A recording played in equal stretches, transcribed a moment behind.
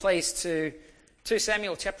Please to 2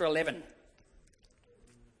 Samuel chapter 11.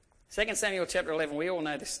 2 Samuel chapter 11, we all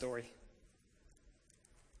know this story.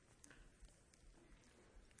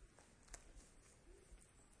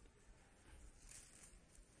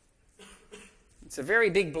 It's a very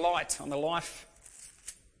big blight on the life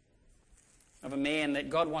of a man that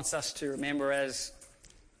God wants us to remember as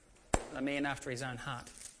a man after his own heart.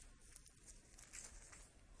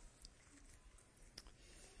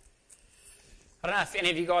 I don't know if any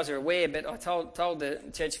of you guys are aware, but I told the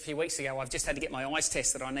church a few weeks ago I've just had to get my eyes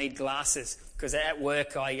tested. I need glasses because at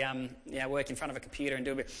work I work in front of a computer and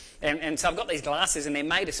do a bit. And so I've got these glasses and they're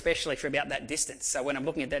made especially for about that distance. So when I'm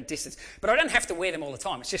looking at that distance, but I don't have to wear them all the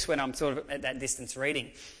time. It's just when I'm sort of at that distance reading.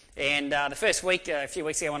 And the first week, a few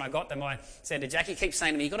weeks ago when I got them, I said to Jackie, keep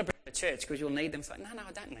saying to me, you've got to bring them to church because you'll need them. It's like, no,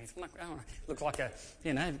 I don't need them. I don't look like a,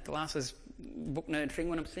 glasses book nerd thing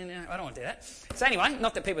when I'm sitting there. I don't want to do that. So anyway,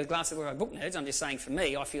 not that people with glasses look like book nerds. I'm just saying for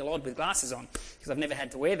me, I feel odd with glasses on because I've never had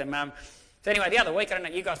to wear them. So anyway, the other week, I don't know,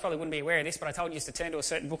 you guys probably wouldn't be aware of this, but I told you to turn to a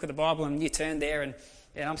certain book of the Bible and you turned there and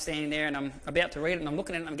I'm standing there and I'm about to read it and I'm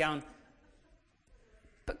looking at it and I'm going,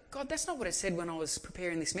 but God, that's not what it said when I was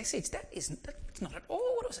preparing this message. That's not at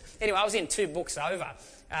all what it was. Anyway, I was in 2 books over.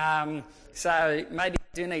 So maybe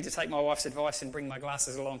I do need to take my wife's advice and bring my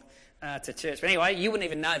glasses along to church. But anyway, you wouldn't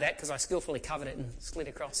even know that because I skillfully covered it and slid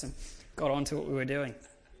across and got on to what we were doing.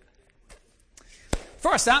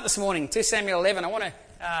 Before I start this morning, 2 Samuel 11, I want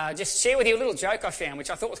to just share with you a little joke I found, which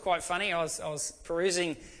I thought was quite funny. I was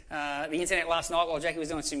perusing the internet last night while Jackie was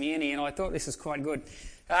doing some uni, and I thought this was quite good.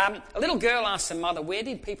 A little girl asked her mother, where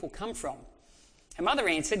did people come from? Her mother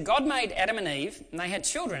answered, God made Adam and Eve, and they had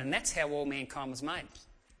children, and that's how all mankind was made.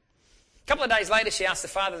 A couple of days later, she asked the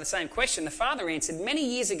father the same question. The father answered, many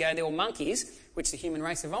years ago, there were monkeys, which the human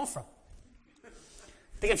race evolved from.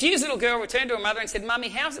 The confused little girl returned to her mother and said, Mummy,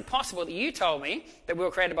 how is it possible that you told me that we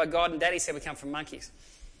were created by God and Daddy said we come from monkeys?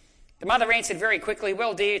 The mother answered very quickly,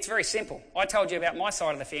 well, dear, it's very simple. I told you about my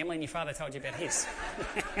side of the family and your father told you about his.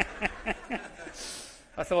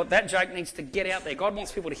 I thought that joke needs to get out there. God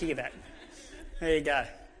wants people to hear that. There you go.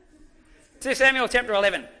 2 Samuel chapter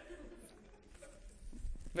 11,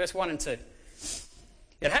 verse 1 and 2.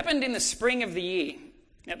 It happened in the spring of the year,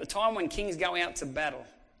 at the time when kings go out to battle,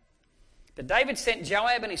 that David sent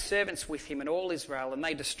Joab and his servants with him and all Israel, and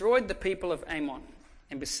they destroyed the people of Ammon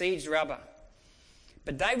and besieged Rabbah.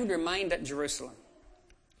 But David remained at Jerusalem.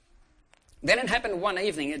 Then it happened one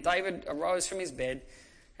evening that David arose from his bed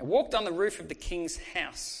and walked on the roof of the king's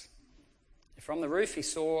house. From the roof he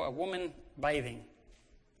saw a woman bathing,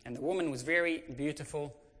 and the woman was very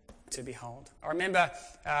beautiful to behold. I remember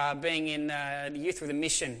being in the Youth with a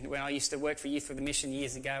Mission when I used to work for Youth with a Mission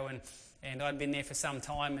years ago, and I'd been there for some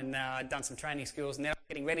time and I'd done some training schools, and now I'm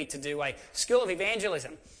getting ready to do a School of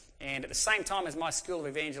Evangelism. And at the same time as my School of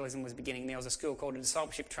Evangelism was beginning, there was a school called a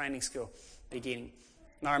Discipleship Training School beginning.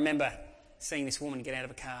 And I remember seeing this woman get out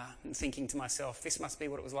of a car and thinking to myself, this must be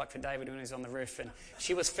what it was like for David when he was on the roof. And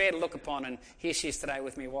she was fair to look upon, and here she is today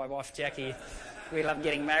with me, my wife Jackie. We love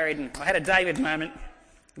getting married, and I had a David moment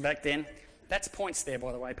back then. That's points there,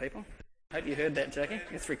 by the way, people. Hope you heard that, Jackie.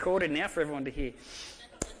 It's recorded now for everyone to hear.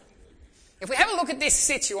 If we have a look at this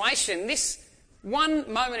situation, this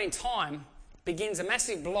one moment in time begins a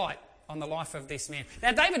massive blight on the life of this man.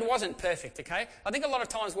 Now, David wasn't perfect, okay? I think a lot of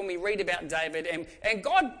times when we read about David, and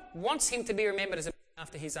God wants him to be remembered as a man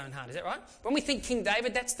after his own heart, is that right? When we think King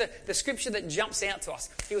David, that's the scripture that jumps out to us.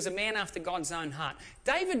 He was a man after God's own heart.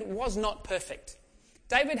 David was not perfect.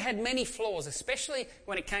 David had many flaws, especially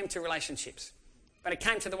when it came to relationships. When it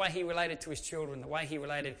came to the way he related to his children, the way he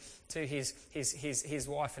related to his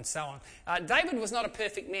wife and so on. David was not a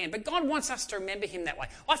perfect man, but God wants us to remember him that way.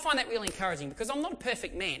 I find that really encouraging because I'm not a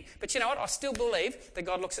perfect man. But you know what? I still believe that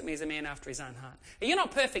God looks at me as a man after his own heart. Now, you're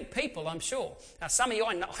not perfect people, I'm sure. Some of you,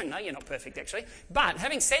 I know you're not perfect actually. But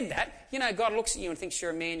having said that, you know, God looks at you and thinks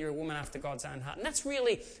you're a man, you're a woman after God's own heart. And that's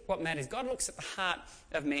really what matters. God looks at the heart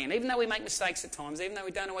of man. Even though we make mistakes at times, even though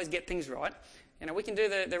we don't always get things right, you know, we can do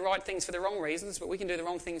the right things for the wrong reasons, but we can do the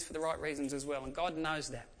wrong things for the right reasons as well. And God knows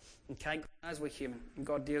that. Okay? God knows we're human, and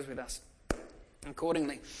God deals with us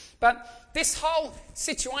accordingly. But this whole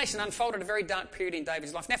situation unfolded a very dark period in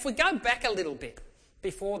David's life. Now, if we go back a little bit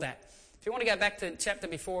before that, if you want to go back to the chapter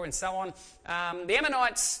before and so on, the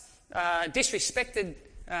Ammonites disrespected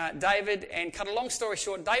David, and cut a long story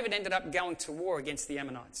short, David ended up going to war against the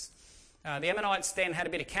Ammonites. The Ammonites then had a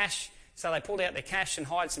bit of cash, So they pulled out their cash and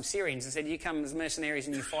hired some Syrians and said, you come as mercenaries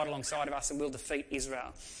and you fight alongside of us and we'll defeat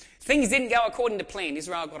Israel. Things didn't go according to plan.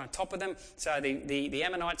 Israel got on top of them. So the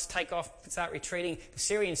Ammonites take off, start retreating. The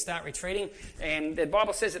Syrians start retreating. And the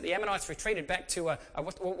Bible says that the Ammonites retreated back to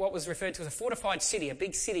what was referred to as a fortified city, a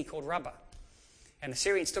big city called Rabbah. And the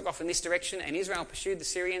Syrians took off in this direction, and Israel pursued the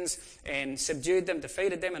Syrians and subdued them,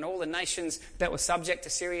 defeated them, and all the nations that were subject to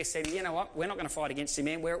Syria said, you know what, we're not going to fight against you,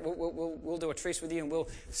 man. We'll do a truce with you and we'll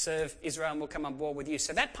serve Israel and we'll come on board with you.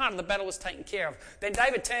 So that part of the battle was taken care of. Then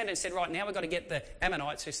David turned and said, right, now we've got to get the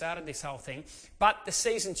Ammonites who started this whole thing. But the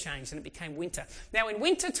season changed and it became winter. Now in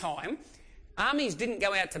winter time, armies didn't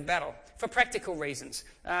go out to battle for practical reasons.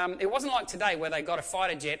 It wasn't like today where they got a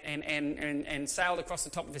fighter jet and sailed across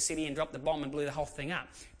the top of a city and dropped the bomb and blew the whole thing up.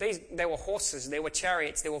 There were horses, there were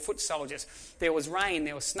chariots, there were foot soldiers, there was rain,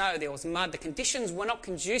 there was snow, there was mud. The conditions were not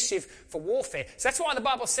conducive for warfare. So that's why the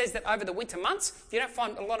Bible says that over the winter months, you don't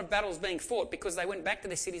find a lot of battles being fought because they went back to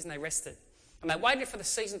their cities and they rested. And they waited for the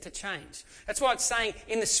season to change. That's why it's saying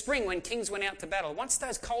in the spring when kings went out to battle, once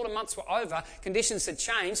those colder months were over, conditions had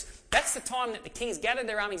changed, that's the time that the kings gathered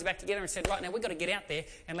their armies back together and said, right, now we've got to get out there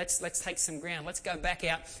and let's take some ground. Let's go back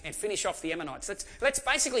out and finish off the Ammonites. Let's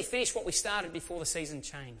basically finish what we started before the season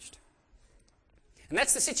changed. And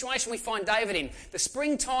that's the situation we find David in. The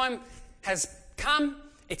springtime has come.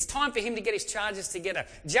 It's time for him to get his charges together.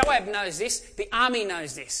 Joab knows this. The army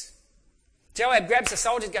knows this. Joab grabs the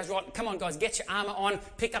soldiers, goes, right, come on guys, get your armour on,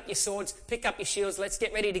 pick up your swords, pick up your shields, let's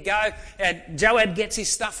get ready to go. Joab gets his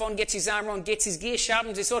stuff on, gets his armour on, gets his gear,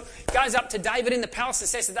 sharpens his sword, goes up to David in the palace and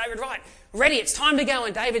says to David, right, ready, it's time to go.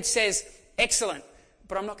 And David says, excellent,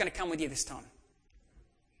 but I'm not going to come with you this time.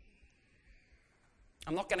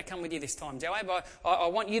 I'm not going to come with you this time. Joab, I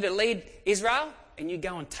want you to lead Israel and you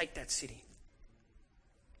go and take that city.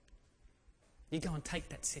 You go and take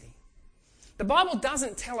that city. The Bible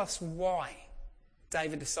doesn't tell us why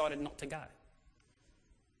David decided not to go.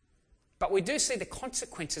 But we do see the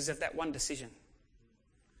consequences of that one decision.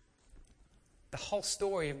 The whole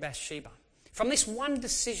story of Bathsheba. From this one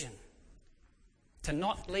decision to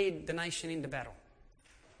not lead the nation into battle,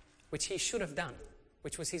 which he should have done,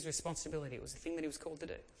 which was his responsibility. It was the thing that he was called to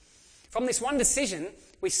do. From this one decision,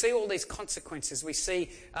 we see all these consequences. We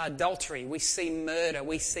see adultery, we see murder,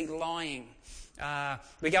 we see lying.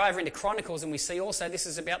 We go over into Chronicles and we see also this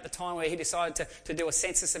is about the time where he decided to do a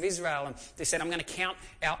census of Israel, and they said, I'm going to count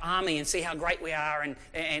our army and see how great we are,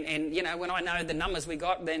 and you know, when I know the numbers we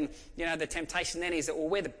got, then you know the temptation then is that, well,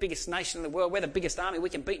 we're the biggest nation in the world, we're the biggest army, we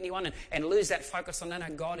can beat anyone, and lose that focus on, no,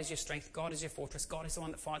 God is your strength, God is your fortress, God is the one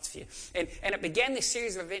that fights for you. And it began this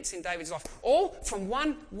series of events in David's life, all from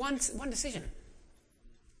one decision.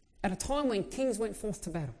 At a time when kings went forth to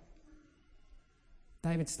battle,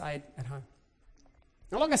 David stayed at home.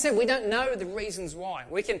 Now, like I said, we don't know the reasons why.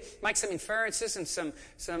 We can make some inferences and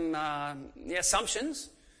some assumptions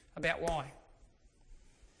about why.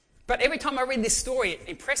 But every time I read this story, it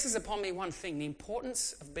impresses upon me one thing, the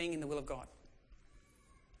importance of being in the will of God.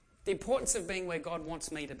 The importance of being where God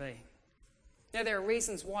wants me to be. Now, there are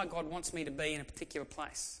reasons why God wants me to be in a particular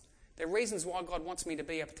place. There are reasons why God wants me to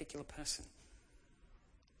be a particular person.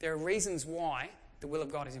 There are reasons why the will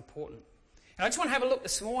of God is important. And I just want to have a look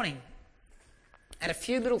this morning at a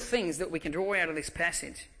few little things that we can draw out of this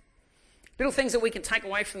passage. Little things that we can take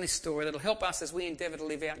away from this story that will help us as we endeavour to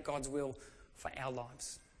live out God's will for our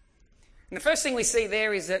lives. And the first thing we see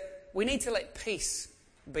there is that we need to let peace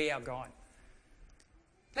be our guide.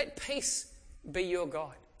 Let peace be your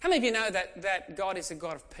guide. How many of you know that God is a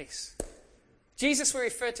God of peace? Jesus we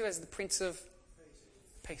refer to as the Prince of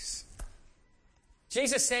Peace.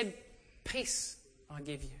 Jesus said, peace I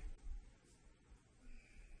give you.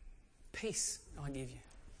 Peace I give you.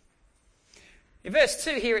 In verse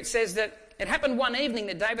 2 here it says that it happened one evening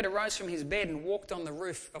that David arose from his bed and walked on the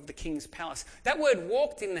roof of the king's palace. That word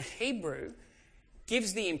walked in the Hebrew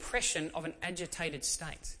gives the impression of an agitated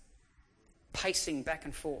state, pacing back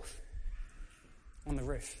and forth on the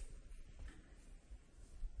roof.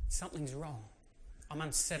 Something's wrong. I'm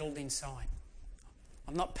unsettled inside.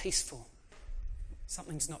 I'm not peaceful.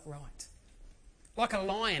 Something's not right. Like a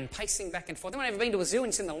lion pacing back and forth. Anyone ever been to a zoo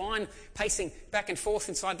and seen the lion pacing back and forth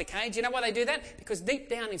inside the cage? You know why they do that? Because deep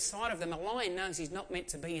down inside of them, a lion knows he's not meant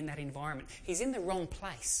to be in that environment. He's in the wrong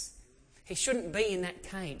place. He shouldn't be in that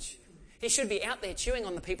cage. He should be out there chewing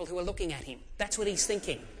on the people who are looking at him. That's what he's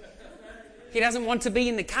thinking. He doesn't want to be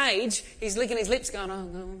in the cage. He's licking his lips going, oh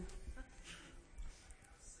no.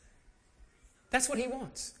 That's what he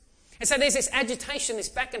wants. And so there's this agitation, this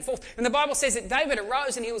back and forth. And the Bible says that David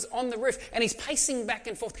arose and he was on the roof and he's pacing back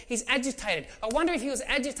and forth. He's agitated. I wonder if he was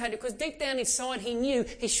agitated because deep down inside he knew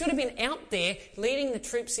he should have been out there leading the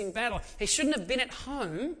troops in battle. He shouldn't have been at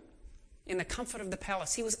home in the comfort of the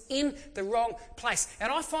palace. He was in the wrong place.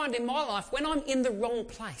 And I find in my life, when I'm in the wrong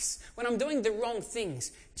place, when I'm doing the wrong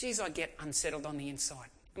things, geez, I get unsettled on the inside.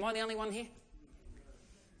 Am I the only one here?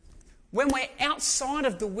 When we're outside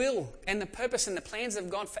of the will and the purpose and the plans of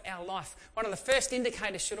God for our life, one of the first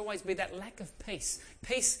indicators should always be that lack of peace.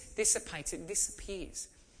 Peace dissipates, it disappears.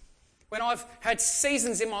 When I've had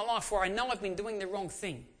seasons in my life where I know I've been doing the wrong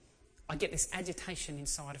thing, I get this agitation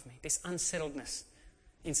inside of me, this unsettledness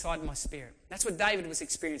inside my spirit. That's what David was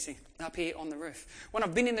experiencing up here on the roof. When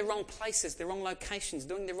I've been in the wrong places, the wrong locations,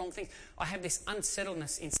 doing the wrong things, I have this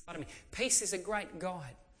unsettledness inside of me. Peace is a great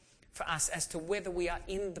guide for us as to whether we are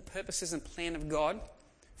in the purposes and plan of God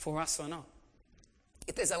for us or not.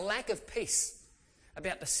 If there's a lack of peace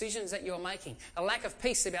about decisions that you're making, a lack of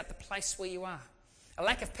peace about the place where you are, a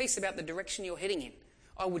lack of peace about the direction you're heading in,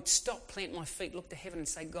 I would stop, plant my feet, look to heaven and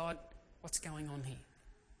say, God, what's going on here?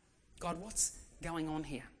 God, what's going on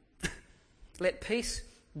here? Let peace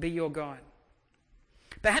be your guide.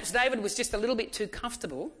 Perhaps David was just a little bit too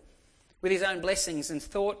comfortable with his own blessings and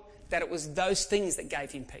thought that it was those things that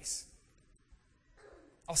gave him peace.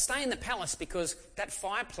 I'll stay in the palace because that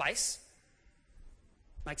fireplace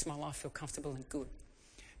makes my life feel comfortable and good.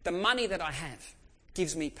 The money that I have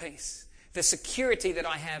gives me peace. The security that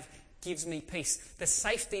I have gives me peace. The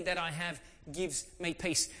safety that I have gives me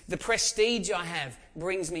peace. The prestige I have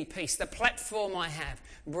brings me peace. The platform I have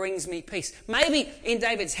brings me peace. Maybe in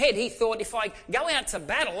David's head he thought, if I go out to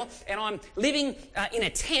battle and I'm living in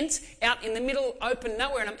a tent out in the middle open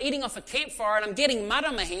nowhere and I'm eating off a campfire and I'm getting mud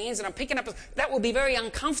on my hands and I'm picking up, that will be very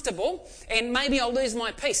uncomfortable and maybe I'll lose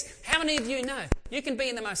my peace. How many of you know you can be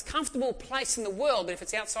in the most comfortable place in the world, but if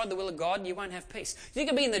it's outside the will of God, you won't have peace? You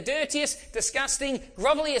can be in the dirtiest, disgusting,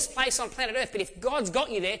 groveliest place on planet Earth, but if God's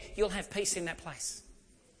got you there, you'll have peace in that place.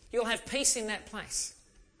 You'll have peace in that place.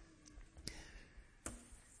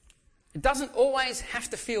 It doesn't always have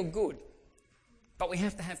to feel good, but we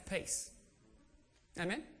have to have peace.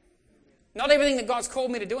 Amen? Not everything that God's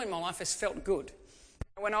called me to do in my life has felt good.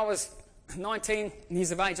 When I was 19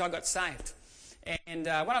 years of age, I got saved. And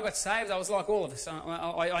when I got saved, I was like all of us.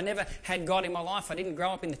 I never had God in my life. I didn't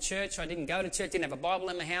grow up in the church. I didn't go to church. Didn't have a Bible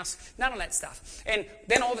in my house. None of that stuff. And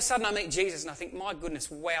then all of a sudden I meet Jesus and I think, my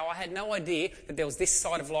goodness, wow, I had no idea that there was this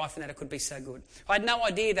side of life and that it could be so good. I had no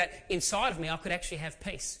idea that inside of me I could actually have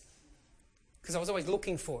peace. Because I was always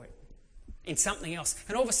looking for it in something else.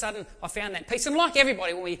 And all of a sudden, I found that peace. And like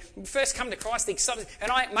everybody, when we first come to Christ, the excitement,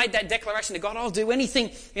 and I made that declaration to God, I'll do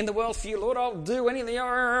anything in the world for you, Lord. I'll do anything.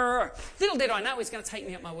 Little did I know He's going to take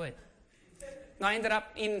me at my word. And I ended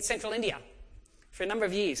up in central India for a number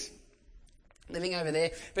of years, living over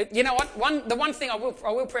there. But you know what? The one thing I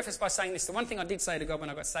will preface by saying this. The one thing I did say to God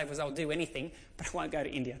when I got saved was, I'll do anything, but I won't go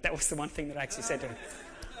to India. That was the one thing that I actually said to Him.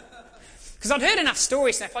 Because I'd heard enough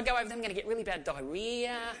stories. Now, if I go over there, I'm going to get really bad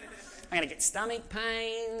diarrhea. I'm going to get stomach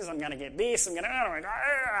pains. I'm going to get this. I'm going to...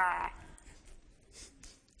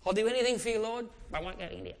 I'll do anything for you, Lord, but I won't go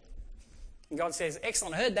to India. And God says,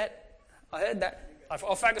 excellent, I heard that.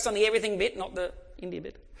 I'll focus on the everything bit, not the India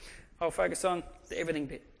bit. I'll focus on the everything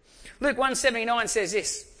bit. Luke 1:79 says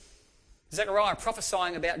this. Zechariah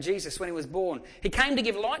prophesying about Jesus when he was born. He came to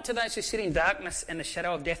give light to those who sit in darkness and the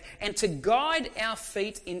shadow of death, and to guide our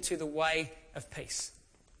feet into the way of peace.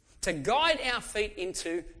 To guide our feet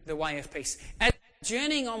into the way of peace. As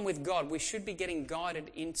journeying on with God, we should be getting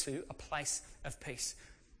guided into a place of peace.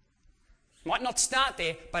 Might not start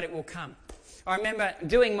there, but it will come. I remember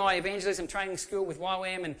doing my evangelism training school with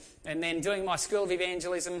YWAM and then doing my school of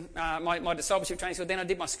evangelism, my discipleship training school. Then I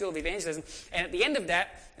did my school of evangelism. And at the end of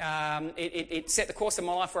that, it set the course of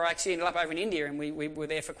my life where I actually ended up over in India, and we were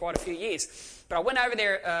there for quite a few years. But I went over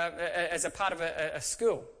there as a part of a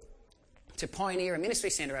school to pioneer a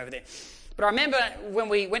ministry centre over there. But I remember when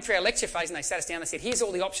we went through our lecture phase and they sat us down, they said, here's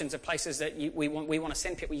all the options of places that we want to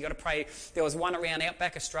send people. You've got to pray. There was one around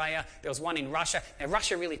Outback Australia. There was one in Russia. Now,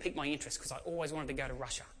 Russia really piqued my interest because I always wanted to go to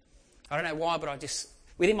Russia. I don't know why, but I just,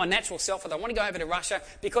 within my natural self, I thought, I want to go over to Russia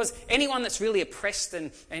because anyone that's really oppressed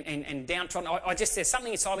and downtrodden, there's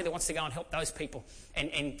something inside me that wants to go and help those people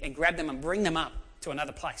and grab them and bring them up to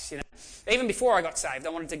another place, you know. Even before I got saved, I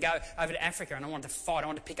wanted to go over to Africa and I wanted to fight. I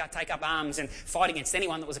wanted to take up arms and fight against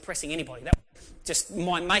anyone that was oppressing anybody. That was just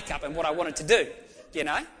my makeup and what I wanted to do, you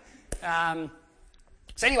know.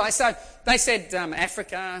 So anyway, so they said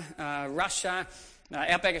Africa, Russia,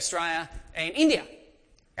 Outback Australia and India.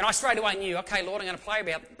 And I straight away knew, okay, Lord, I'm going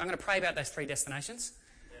to pray about those three destinations.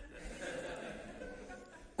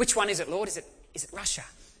 Which one is it, Lord? Is it Russia?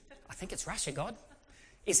 I think it's Russia, God.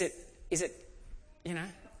 Is it,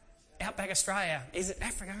 Outback Australia? Is it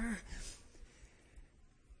Africa?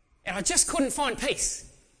 And I just couldn't find peace.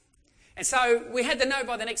 And so we had to know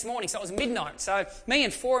by the next morning, so it was midnight. So me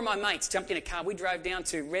and 4 of my mates jumped in a car. We drove down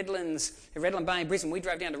to Redland Bay in Brisbane. We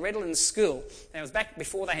drove down to Redlands School. And it was back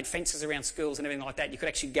before they had fences around schools and everything like that. You could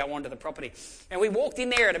actually go onto the property. And we walked in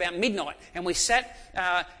there at about midnight, and we sat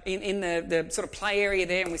in the sort of play area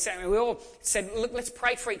there, and we all said, look, let's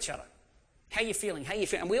pray for each other. How you feeling? How you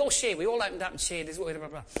feeling? And we all shared. We all opened up and shared this, blah, blah,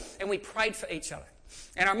 blah. And we prayed for each other.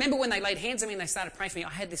 And I remember when they laid hands on me and they started praying for me, I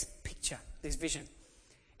had this picture, this vision.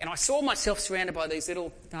 And I saw myself surrounded by these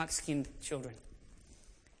little dark-skinned children.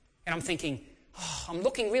 And I'm thinking, I'm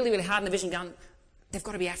looking really, really hard in the vision going, they've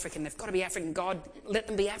got to be African. They've got to be African. God, let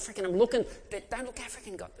them be African. I'm looking. They don't look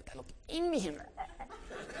African, God, but they look Indian.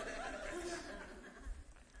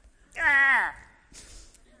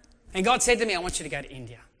 And God said to me, I want you to go to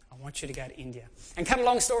India. I want you to go to India. And cut a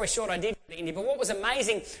long story short, I did go to India. But what was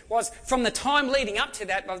amazing was from the time leading up to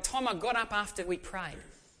that, by the time I got up after we prayed,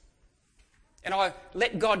 and I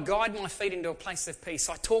let God guide my feet into a place of peace.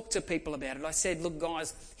 I talked to people about it. I said, look,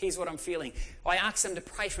 guys, here's what I'm feeling. I asked them to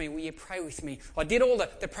pray for me. Will you pray with me? I did all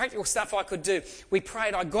the practical stuff I could do. We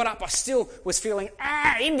prayed. I got up. I still was feeling,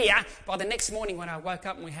 India. By the next morning when I woke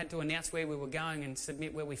up and we had to announce where we were going and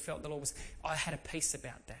submit where we felt the Lord was, I had a peace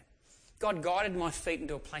about that. God guided my feet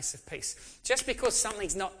into a place of peace. Just because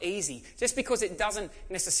something's not easy, just because it doesn't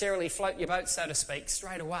necessarily float your boat, so to speak,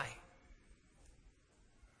 straight away.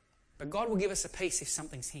 But God will give us a peace if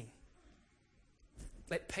something's Him.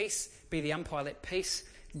 Let peace be the umpire. Let peace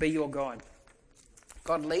be your guide.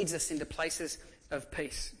 God leads us into places of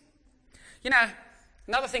peace. You know,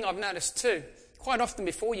 another thing I've noticed too, quite often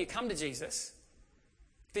before you come to Jesus,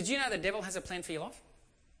 did you know the devil has a plan for your life?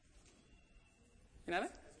 You know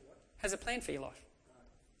that? Has a plan for your life.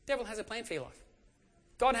 The devil has a plan for your life.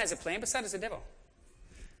 God has a plan, but so does the devil.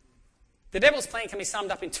 The devil's plan can be summed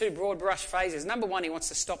up in 2 broad brush phases. Number 1, he wants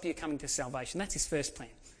to stop you coming to salvation. That's his first plan.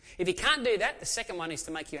 If he can't do that, the second one is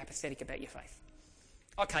to make you apathetic about your faith.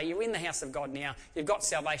 Okay, you're in the house of God now. You've got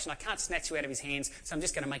salvation. I can't snatch you out of his hands, so I'm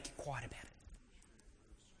just going to make you quiet about it.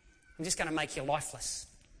 I'm just going to make you lifeless.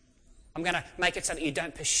 I'm going to make it so that you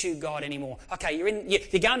don't pursue God anymore. Okay, you're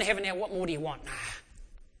going to heaven now. What more do you want? Nah.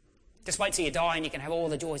 Just wait till you die and you can have all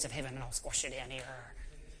the joys of heaven and I'll squash you down here.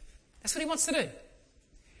 That's what he wants to do.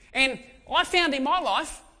 And I found in my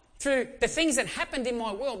life, through the things that happened in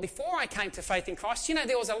my world before I came to faith in Christ,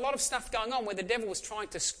 there was a lot of stuff going on where the devil was trying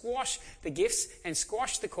to squash the gifts and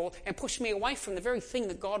squash the call and push me away from the very thing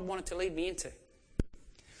that God wanted to lead me into.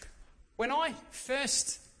 When I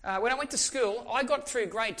went to school, I got through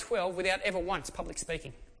grade 12 without ever once public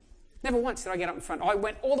speaking. Never once did I get up in front. I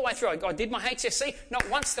went all the way through. I did my HSC. Not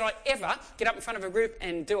once did I ever get up in front of a group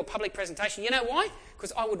and do a public presentation. You know why?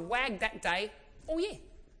 Because I would wag that day all year.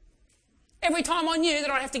 Every time I knew that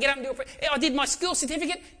I'd have to get up and do I did my school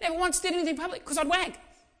certificate, never once did anything public because I'd wag.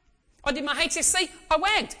 I did my HSC, I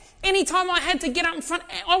wagged. Any time I had to get up in front,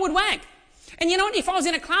 I would wag. And you know what? If I was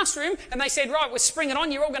in a classroom and they said, right, we're springing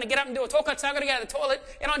on, you're all going to get up and do a talk, I'd say, I've got to go to the toilet,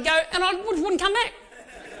 and I'd go, and I wouldn't come back.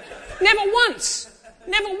 Never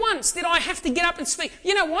once did I have to get up and speak.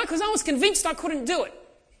 You know why? Because I was convinced I couldn't do it.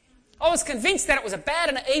 I was convinced that it was a bad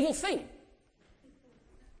and an evil thing.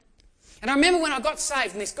 And I remember when I got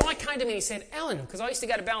saved, and this guy came to me and he said, Alan, because I used to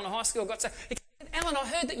go to Ballina High School, got saved. He said, Alan, I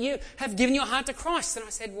heard that you have given your heart to Christ. And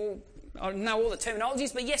I said, well, I don't know all the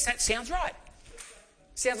terminologies, but yes, that sounds right.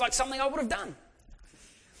 Sounds like something I would have done.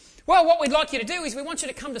 Well, what we'd like you to do is we want you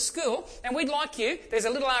to come to school, and we'd like you, there's a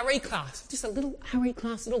little RE class, just a little RE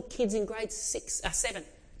class, little kids in grade 7.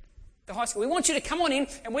 The high school. We want you to come on in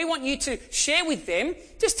and we want you to share with them,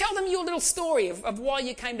 just tell them your little story of why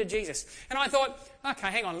you came to Jesus. And I thought, okay,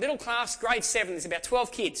 hang on, little class, grade 7, there's about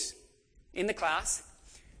 12 kids in the class.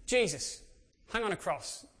 Jesus hung on a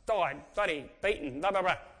cross, died, bloody, beaten, blah, blah,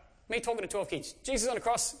 blah. Me talking to 12 kids. Jesus on a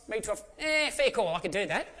cross, me 12. Fair call, I could do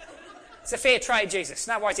that. It's a fair trade, Jesus.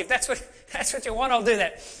 No worries. If that's what you want, I'll do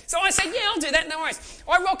that. So I said, yeah, I'll do that. No worries.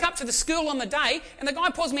 I rock up to the school on the day, and the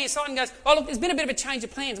guy pulls me aside and goes, oh, look, there's been a bit of a change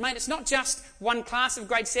of plans, mate. It's not just one class of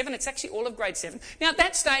grade 7. It's actually all of grade 7. Now, at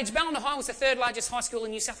that stage, Ballina High was the 3rd largest high school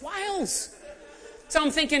in New South Wales. So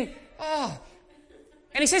I'm thinking, oh.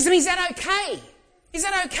 And he says to me, is that okay? Is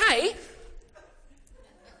that okay?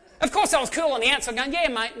 Of course, I was cool on the outside going, yeah,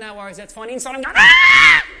 mate, no worries, that's fine. Inside, I'm going,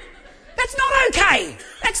 ah! That's not okay.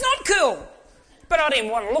 That's not cool. But I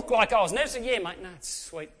didn't want to look like I was nervous. Yeah, mate, no, it's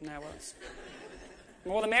sweet. No worries.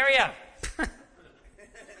 More the merrier. And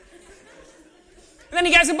then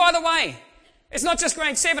he goes, and by the way, It's not just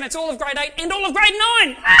grade 7, it's all of grade 8 and all of grade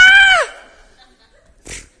 9. Ah!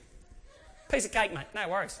 Piece of cake, mate. No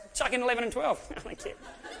worries. Chuck in 11 and 12. I don't care.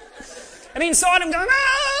 And inside I'm going,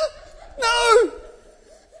 no!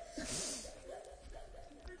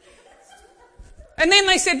 And then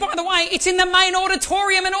they said, by the way, it's in the main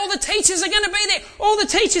auditorium and all the teachers are going to be there. All the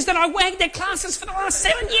teachers that I wagged their classes for the last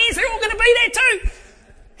 7 years, they're all going to be there too.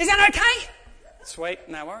 Is that okay? Sweet,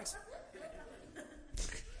 no worries.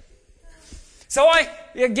 So I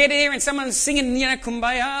get here and someone's singing,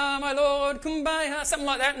 Kumbaya, my Lord, Kumbaya, something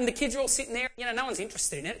like that, and the kids are all sitting there. No one's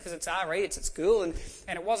interested in it because it's RE, it's at school, and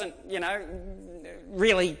it wasn't,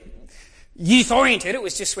 really youth-oriented. It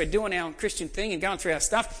was just we're doing our Christian thing and going through our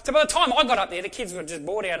stuff. So by the time I got up there, the kids were just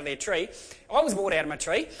bored out of their tree. I was bored out of my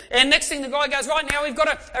tree. And next thing the guy goes, right now we've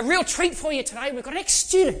got a real treat for you today. We've got an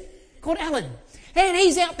ex-student called Alan. And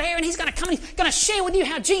he's out there and he's going to come and he's going to share with you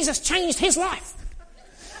how Jesus changed his life.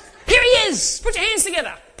 Here he is. Put your hands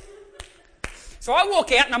together. So I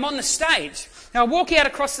walk out and I'm on the stage. Now I walk out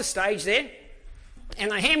across the stage there and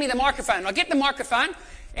they hand me the microphone. I get the microphone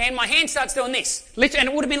and my hand starts doing this. And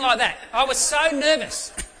it would have been like that. I was so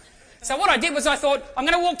nervous. So what I did was I thought, I'm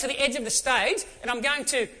going to walk to the edge of the stage and I'm going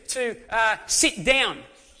to sit down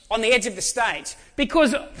on the edge of the stage.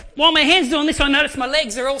 Because while my hand's doing this, I notice my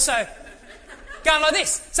legs are also going like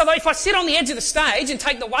this. So that if I sit on the edge of the stage and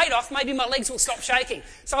take the weight off, maybe my legs will stop shaking.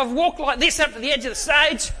 So I've walked like this up to the edge of the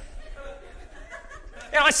stage.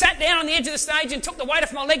 And I sat down on the edge of the stage and took the weight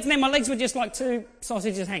off my legs, and then my legs were just like two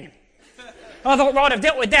sausages hanging. I thought, right, I've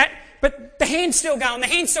dealt with that. But the hand's still going. What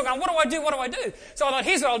do I do? So I thought,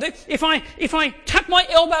 here's what I'll do. If I tuck my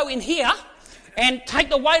elbow in here and take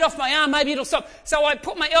the weight off my arm, maybe it'll stop. So I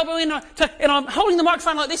put my elbow in and I'm holding the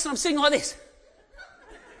microphone like this and I'm sitting like this,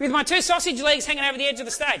 with my two sausage legs hanging over the edge of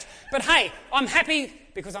the stage. But hey, I'm happy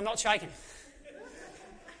because I'm not shaking.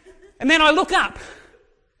 And then I look up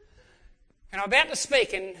and I'm about to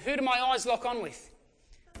speak, and who do my eyes lock on with?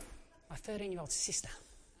 My 13-year-old sister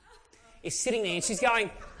is sitting there and she's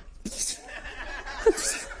going,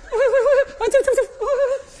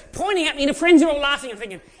 pointing at me, and the friends are all laughing and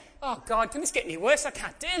thinking, oh God, can this get any worse? I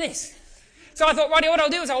can't do this. So I thought, right, what I'll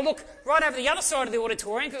do is I'll look right over the other side of the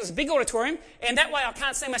auditorium, because it's a big auditorium, and that way I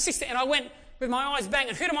can't see my sister. And I went with my eyes bang,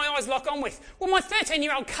 and who do my eyes lock on with? Well, my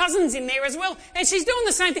 13-year-old cousin's in there as well, and she's doing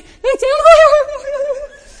the same thing.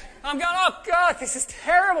 I'm going, oh God, this is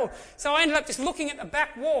terrible. So I ended up just looking at the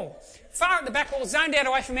back wall, far at the back wall, zoned out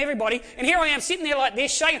away from everybody, and here I am sitting there like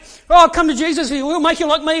this, shaking. Oh, come to Jesus, he will make you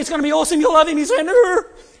like me, it's going to be awesome, you'll love him. He's saying,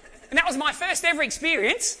 and that was my first ever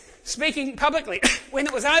experience speaking publicly. When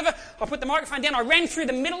it was over, I put the microphone down, I ran through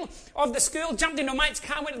the middle of the school, jumped into a mate's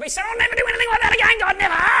car, went to the beach, said, I'll never do anything like that again, God,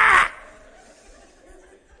 never. Ah!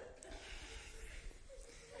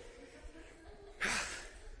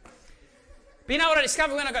 But you know what I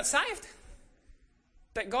discovered when I got saved?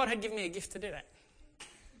 That God had given me a gift to do that.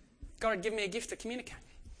 God had given me a gift to communicate.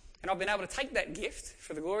 And I've been able to take that gift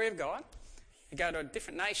for the glory of God and go to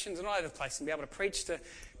different nations and all over the place and be able to preach to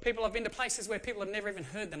people. I've been to places where people have never even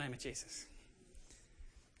heard the name of Jesus.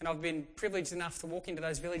 And I've been privileged enough to walk into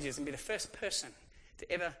those villages and be the first person to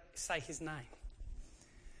ever say his name.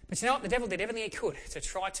 But you know what? The devil did everything he could to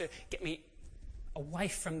try to get me away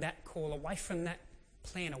from that call, away from that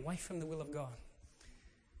plan, away from the will of God,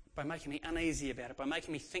 by making me uneasy about it, by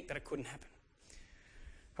making me think that it couldn't happen.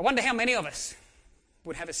 I wonder how many of us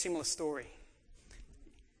would have a similar story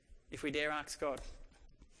if we dare ask God.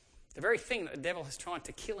 The very thing that the devil has tried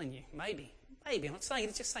to kill in you, maybe, I'm not saying it,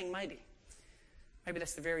 it's just saying maybe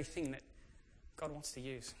that's the very thing that God wants to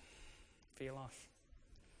use for your life.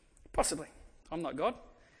 Possibly. I'm not God.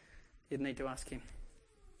 You'd need to ask him.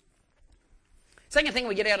 Second thing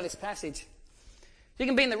we get out of this passage, you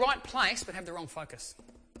can be in the right place but have the wrong focus.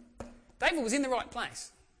 David was in the right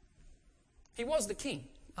place. He was the king,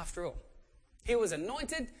 after all. He was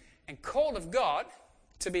anointed and called of God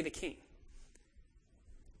to be the king.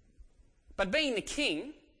 But being the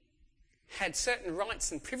king had certain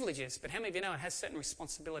rights and privileges, but how many of you know it has certain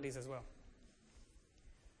responsibilities as well?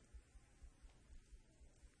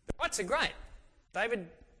 The rights are great. David,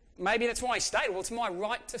 maybe that's why he stayed. Well, it's my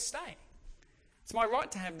right to stay. It's my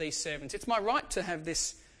right to have these servants. It's my right to have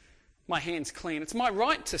this, my hands clean. It's my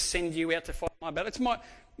right to send you out to fight my battle. It's my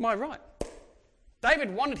right.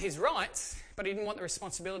 David wanted his rights, but he didn't want the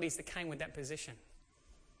responsibilities that came with that position.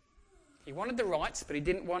 He wanted the rights, but he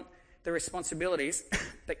didn't want the responsibilities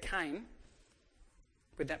that came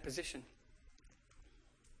with that position.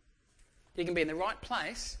 You can be in the right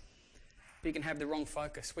place, but you can have the wrong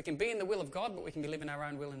focus. We can be in the will of God, but we can be living our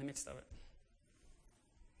own will in the midst of it.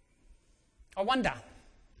 I wonder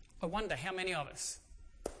how many of us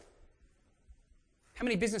How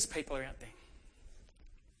many business people are out there?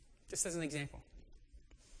 Just as an example.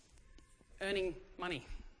 Earning money.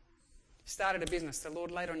 Started a business. The Lord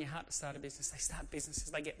laid on your heart to start a business. They start businesses.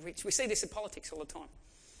 They get rich. We see this in politics all the time.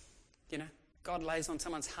 You know, God lays on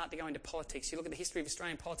someone's heart to go into politics. You look at the history of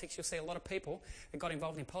Australian politics, you'll see a lot of people that got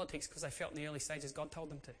involved in politics because they felt in the early stages God told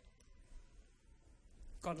them to.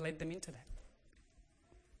 God led them into that.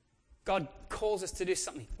 God calls us to do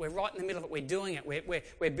something. We're right in the middle of it. We're doing it. We're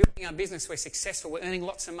building our business. We're successful. We're earning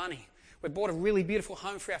lots of money. We've bought a really beautiful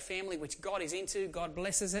home for our family, which God is into. God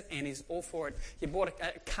blesses it and is all for it. You bought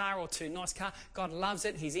a car or two, nice car. God loves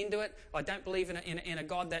it. He's into it. I don't believe in a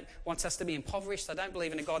God that wants us to be impoverished. I don't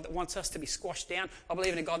believe in a God that wants us to be squashed down. I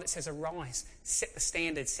believe in a God that says, arise, set the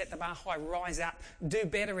standard, set the bar high, rise up, do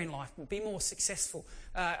better in life, be more successful,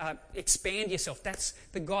 expand yourself. That's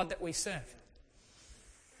the God that we serve.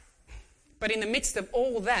 But in the midst of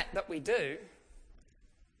all that we do,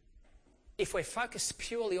 if we're focused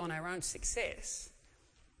purely on our own success,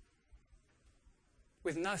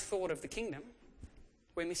 with no thought of the kingdom,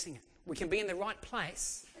 we're missing it. We can be in the right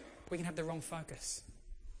place, we can have the wrong focus.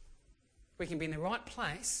 We can be in the right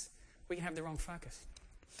place, we can have the wrong focus.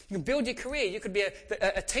 You can build your career. You could be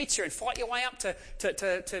a teacher and fight your way up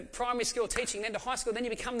to primary school teaching, then to high school, then you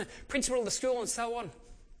become the principal of the school and so on.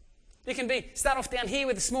 You can start off down here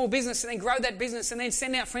with a small business and then grow that business and then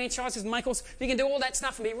send out franchises and make all. You can do all that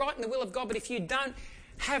stuff and be right in the will of God. But if you don't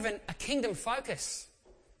have a kingdom focus,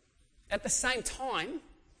 at the same time,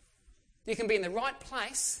 you can be in the right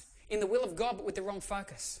place, in the will of God, but with the wrong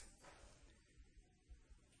focus.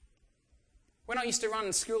 When I used to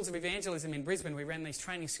run schools of evangelism in Brisbane, we ran these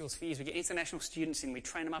training schools for years. We get international students in, we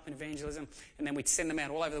train them up in evangelism, and then we'd send them out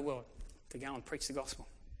all over the world to go and preach the gospel,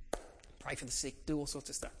 pray for the sick, do all sorts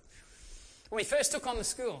of stuff. When we first took on the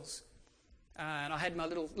schools, and I had my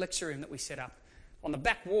little lecture room that we set up, on the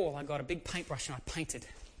back wall I got a big paintbrush and I painted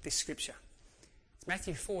this scripture. It's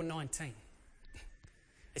Matthew 4:19.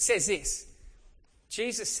 It says this,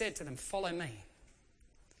 Jesus said to them, follow me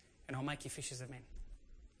and I'll make you fishers of men.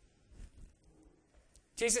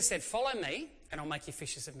 Jesus said, follow me and I'll make you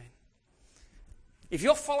fishers of men. If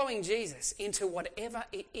you're following Jesus into whatever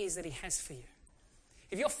it is that he has for you,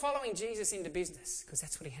 if you're following Jesus into business, because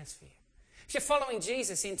that's what he has for you, if you're following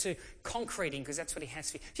Jesus into concreting, because that's what he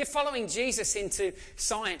has for you. If you're following Jesus into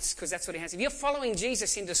science, because that's what he has. If you're following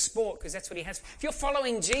Jesus into sport, because that's what he has. If you're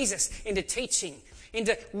following Jesus into teaching,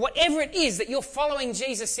 into whatever it is that you're following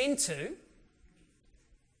Jesus into,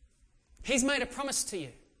 he's made a promise to you.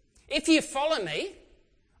 If you follow me,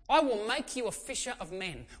 I will make you a fisher of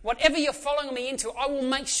men. Whatever you're following me into, I will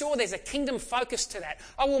make sure there's a kingdom focus to that.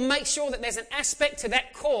 I will make sure that there's an aspect to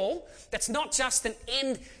that call that's not just a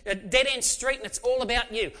dead-end street and it's all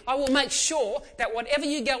about you. I will make sure that whatever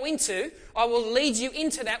you go into, I will lead you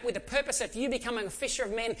into that with the purpose of you becoming a fisher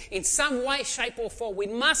of men in some way, shape or form. We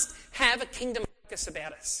must have a kingdom focus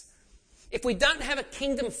about us. If we don't have a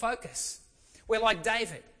kingdom focus, we're like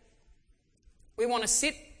David. We want to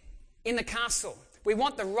sit in the castle. We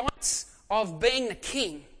want the rights of being the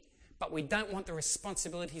king, but we don't want the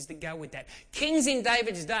responsibilities that go with that. Kings in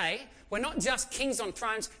David's day were not just kings on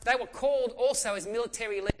thrones, they were called also as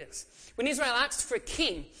military leaders. When Israel asked for a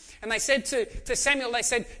king, and they said to Samuel, they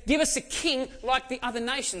said, give us a king like the other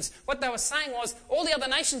nations. What they were saying was, all the other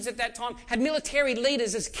nations at that time had military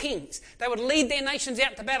leaders as kings. They would lead their nations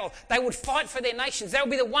out to battle. They would fight for their nations. They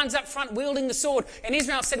would be the ones up front wielding the sword. And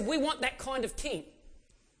Israel said, we want that kind of king.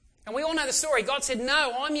 And we all know the story. God said,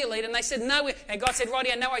 no, I'm your leader. And they said, no. And God said, right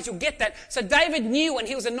here, no ways, you'll get that. So David knew when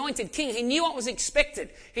he was anointed king, he knew what was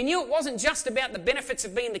expected. He knew it wasn't just about the benefits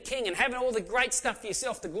of being the king and having all the great stuff for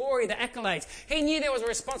yourself, the glory, the accolades. He knew there was a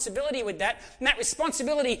responsibility with that. And that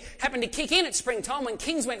responsibility happened to kick in at springtime when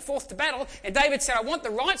kings went forth to battle. And David said, I want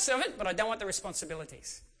the rights of it, but I don't want the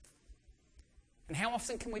responsibilities. And how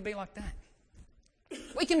often can we be like that?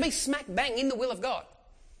 We can be smack bang in the will of God.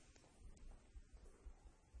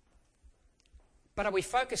 But are we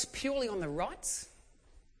focused purely on the rights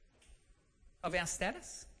of our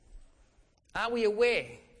status? Are we aware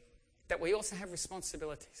that we also have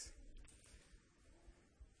responsibilities?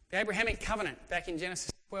 The Abrahamic covenant back in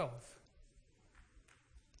Genesis 12.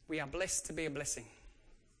 We are blessed to be a blessing.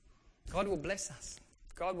 God will bless us.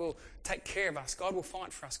 God will take care of us. God will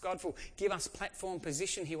fight for us. God will give us platform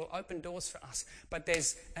position. He will open doors for us. But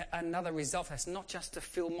there's another result. That's not just to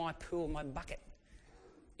fill my pool, my bucket.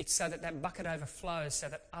 It's so that that bucket overflows, so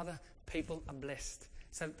that other people are blessed,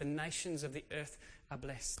 so that the nations of the earth are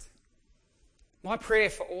blessed. My prayer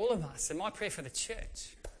for all of us, and my prayer for the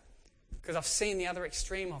church, because I've seen the other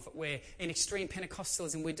extreme of it, where in extreme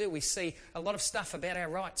Pentecostalism we see a lot of stuff about our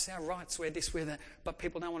rights, we're this, we're that, but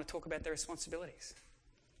people don't want to talk about their responsibilities.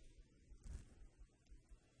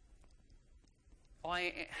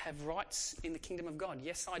 I have rights in the kingdom of God.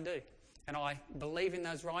 Yes, I do. And I believe in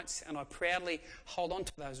those rights, and I proudly hold on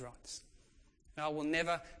to those rights. And I will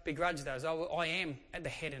never begrudge those. I am at the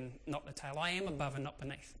head and not the tail. I am above and not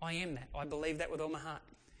beneath. I am that. I believe that with all my heart.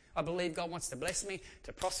 I believe God wants to bless me,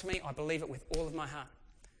 to prosper me. I believe it with all of my heart.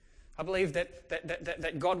 I believe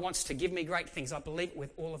that God wants to give me great things. I believe it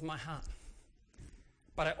with all of my heart.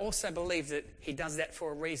 But I also believe that he does that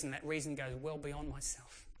for a reason. That reason goes well beyond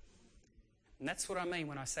myself. And that's what I mean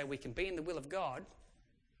when I say we can be in the will of God,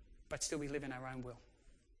 but still be living our own will.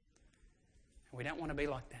 And we don't want to be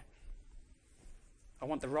like that. I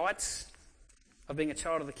want the rights of being a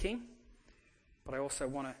child of the King, but I also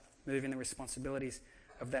want to move in the responsibilities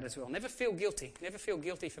of that as well. Never feel guilty. Never feel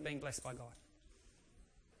guilty for being blessed by God.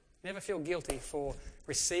 Never feel guilty for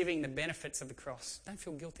receiving the benefits of the cross. Don't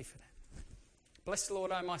feel guilty for that. Bless the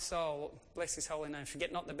Lord, O my soul. Bless his holy name.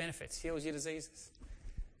 Forget not the benefits. Heals your diseases.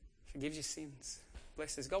 Forgives your sins.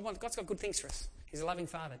 Blesses. God's got good things for us. He's a loving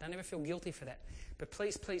Father. Don't ever feel guilty for that. But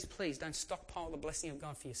please, please, please don't stockpile the blessing of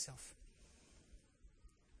God for yourself.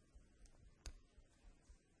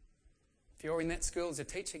 If you're in that school as a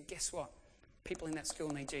teacher, guess what? People in that school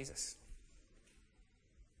need Jesus.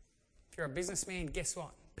 If you're a businessman, guess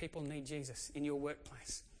what? People need Jesus in your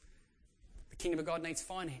workplace. The kingdom of God needs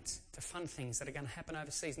finance to fund things that are going to happen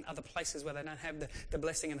overseas and other places where they don't have the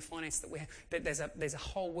blessing and the finance that we have. There's a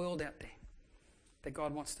whole world out there that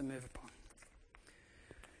God wants to move upon.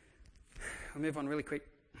 I'll move on really quick.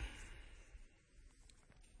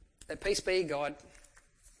 Let peace be God.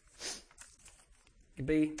 You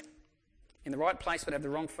be in the right place but have the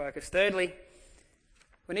wrong focus. Thirdly,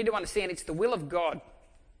 we need to understand it's the will of God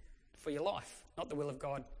for your life, not the will of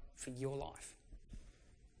God for your life.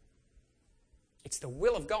 It's the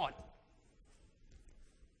will of God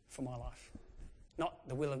for my life, not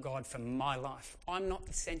the will of God for my life. I'm not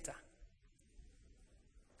the centre.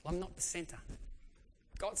 I'm not the centre.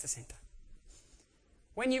 God's the centre.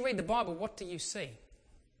 When you read the Bible, what do you see?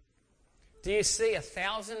 Do you see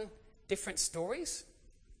 1,000 different stories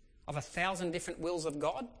of 1,000 different wills of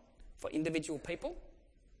God for individual people?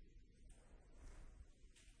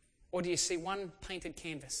 Or do you see one painted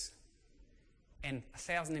canvas and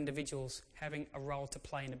 1,000 individuals having a role to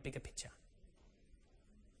play in a bigger picture?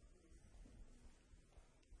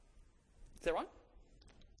 Is that right?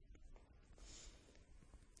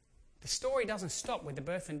 The story doesn't stop with the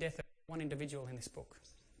birth and death of one individual in this book.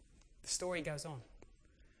 The story goes on.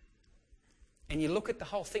 And you look at the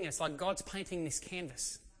whole thing, and it's like God's painting this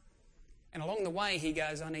canvas. And along the way, he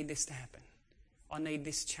goes, I need this to happen. I need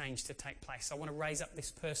this change to take place. I want to raise up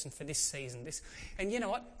this person for this season. And you know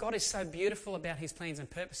what? God is so beautiful about his plans and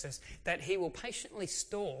purposes that he will patiently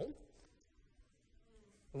stall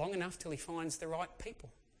long enough till he finds the right people,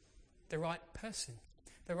 the right person,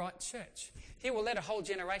 the right church. He will let a whole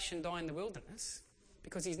generation die in the wilderness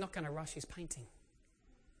because he's not going to rush his painting.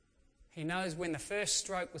 He knows when the first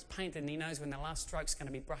stroke was painted and he knows when the last stroke's going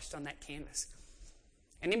to be brushed on that canvas.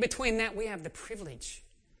 And in between that, we have the privilege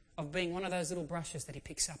of being one of those little brushes that he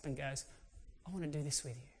picks up and goes, I want to do this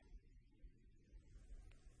with you.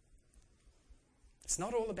 It's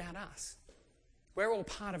not all about us. We're all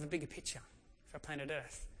part of a bigger picture for planet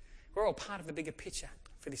Earth. We're all part of the bigger picture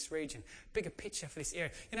for this region, bigger picture for this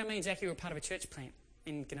area. You know, me and Jackie were part of a church plant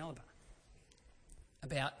in Ginelaba.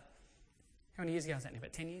 About, how many years ago was that now?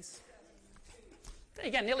 About 10 years? There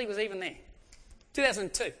you go, Nellie was even there.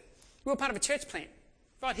 2002. We were part of a church plant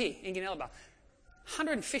right here in Ginelaba.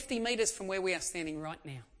 150 metres from where we are standing right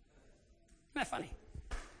now. Isn't that funny?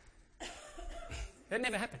 That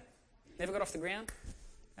never happened. Never got off the ground.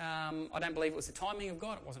 I don't believe it was the timing of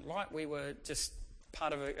God. It wasn't right. We were just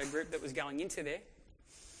part of a group that was going into there.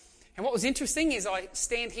 And what was interesting is I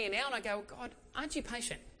stand here now and I go, God, aren't you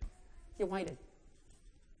patient? You waited.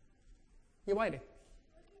 You waited.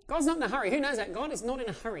 God's not in a hurry. Who knows that? God is not in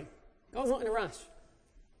a hurry. God's not in a rush.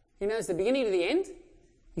 He knows the beginning to the end.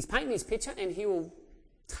 He's painting his picture and he will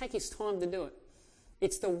take his time to do it.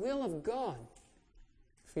 It's the will of God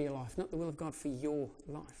for your life, not the will of God for your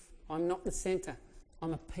life. I'm not the centre.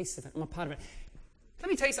 I'm a piece of it. I'm a part of it. Let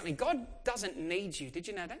me tell you something. God doesn't need you. Did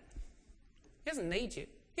you know that? He doesn't need you.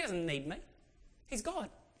 He doesn't need me. He's God.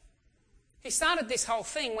 He started this whole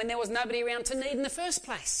thing when there was nobody around to need in the first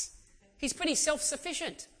place. He's pretty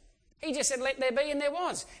self-sufficient. He just said, let there be, and there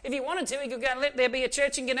was. If he wanted to, he could go, let there be a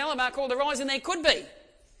church in Ginelaba called Arise, and there could be.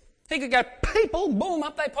 He could go, people, boom,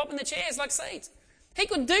 up they pop in the chairs like seeds. He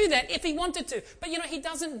could do that if he wanted to. But you know, he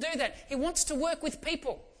doesn't do that. He wants to work with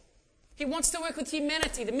people. He wants to work with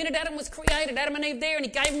humanity. The minute Adam was created, Adam and Eve there, and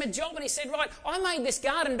he gave him a job, and he said, right, I made this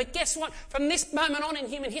garden, but guess what? From this moment on in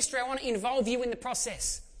human history, I want to involve you in the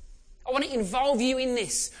process. I want to involve you in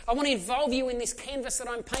this. I want to involve you in this canvas that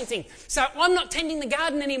I'm painting. So I'm not tending the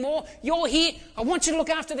garden anymore. You're here. I want you to look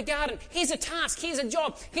after the garden. Here's a task. Here's a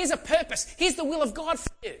job. Here's a purpose. Here's the will of God for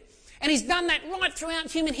you. And he's done that right throughout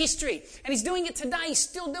human history. And he's doing it today. He's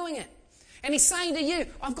still doing it. And he's saying to you,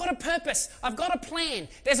 I've got a purpose. I've got a plan.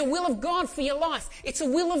 There's a will of God for your life. It's a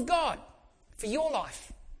will of God for your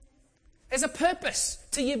life. There's a purpose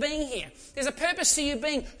to you being here. There's a purpose to you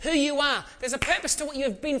being who you are. There's a purpose to what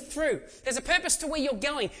you've been through. There's a purpose to where you're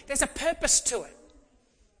going. There's a purpose to it.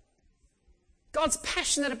 God's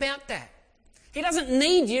passionate about that. He doesn't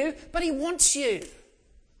need you, but he wants you.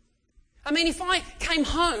 I mean, if I came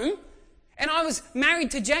home and I was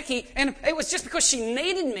married to Jackie and it was just because she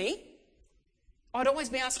needed me, I'd always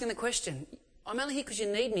be asking the question, I'm only here because you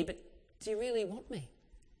need me, but do you really want me?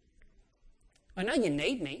 I know you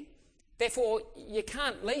need me. Therefore, you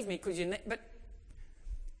can't leave me because you need... But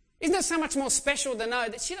isn't it so much more special to know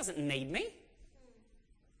that she doesn't need me?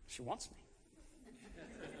 She wants me.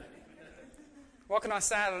 What can I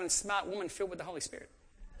say other than a smart woman filled with the Holy Spirit?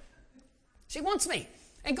 She wants me.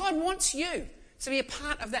 And God wants you to be a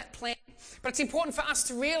part of that plan. But it's important for us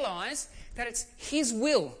to realise that it's his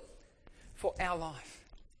will for our life.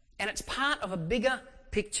 And it's part of a bigger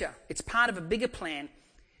picture. It's part of a bigger plan.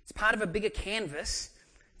 It's part of a bigger canvas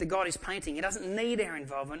that God is painting. He doesn't need our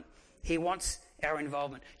involvement. He wants our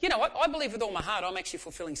involvement. You know what? I believe with all my heart I'm actually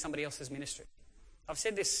fulfilling somebody else's ministry. I've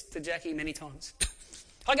said this to Jackie many times.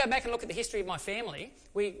 I go back and look at the history of my family.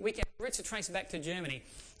 We can roots are traced back to Germany.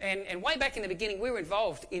 And way back in the beginning, we were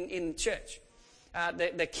involved in church.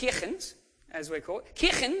 The Kirchens, as we call it.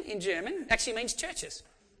 Kirchen in German actually means churches.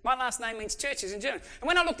 My last name means churches in German. And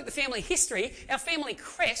when I looked at the family history, our family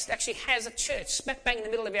crest actually has a church smack bang in the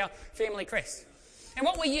middle of our family crest. And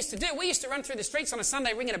what we used to do, we used to run through the streets on a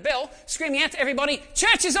Sunday ringing a bell, screaming out to everybody,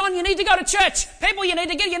 church is on, you need to go to church. People, you need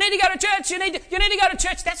to go to church, you need to go to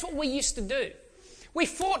church. That's what we used to do. We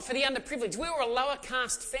fought for the underprivileged. We were a lower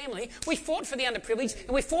caste family. We fought for the underprivileged,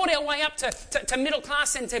 and we fought our way up to middle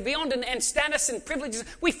class and to beyond and status and privileges.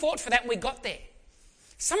 We fought for that and we got there.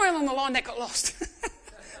 Somewhere along the line that got lost.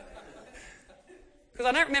 Because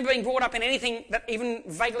I don't remember being brought up in anything that even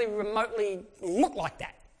vaguely, remotely looked like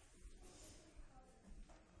that.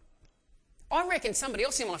 I reckon somebody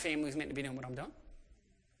else in my family was meant to be doing what I'm doing.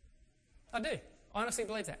 I do. I honestly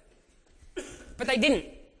believe that. But they didn't.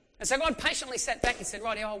 And so God patiently sat back and said,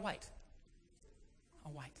 right, I'll wait.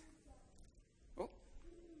 I'll wait. Oh,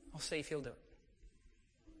 I'll see if he'll do it.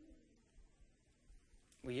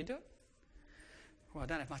 Will you do it? Well, I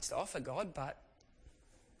don't have much to offer, God, but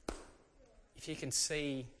if you can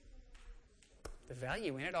see the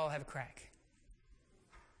value in it, I'll have a crack.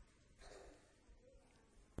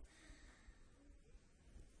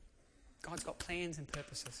 God's got plans and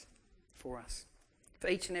purposes for us, for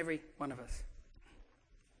each and every one of us.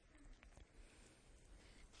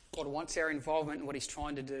 God wants our involvement in what he's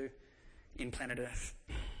trying to do in planet Earth.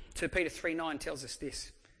 2 Peter 3:9 tells us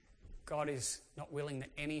this. God is not willing that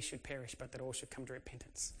any should perish, but that all should come to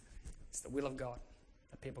repentance. It's the will of God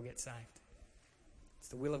that people get saved. It's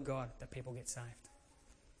the will of God that people get saved.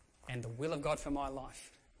 And the will of God for my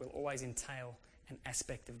life will always entail an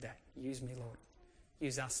aspect of that. Use me, Lord.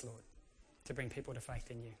 Use us, Lord, to bring people to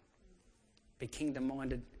faith in you. Be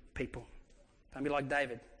kingdom-minded people. Don't be like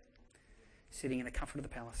David, sitting in the comfort of the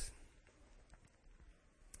palace.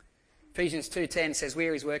 Ephesians 2:10 says, we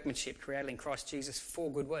are his workmanship, created in Christ Jesus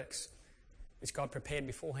for good works, which God prepared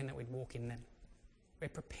beforehand that we'd walk in them. We're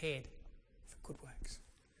prepared for good works.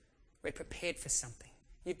 We're prepared for something.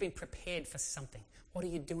 You've been prepared for something. What are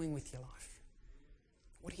you doing with your life?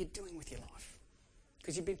 What are you doing with your life?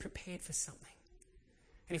 Because you've been prepared for something.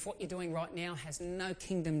 And if what you're doing right now has no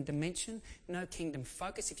kingdom dimension, no kingdom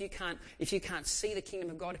focus, if you can't see the kingdom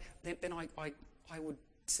of God, then I would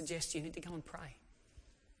suggest you need to go and pray.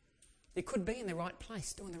 You could be in the right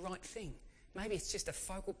place, doing the right thing. Maybe it's just a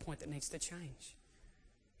focal point that needs to change.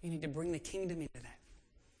 You need to bring the kingdom into that.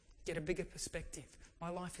 Get a bigger perspective. My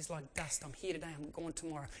life is like dust. I'm here today, I'm gone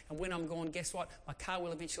tomorrow. And when I'm gone, guess what? My car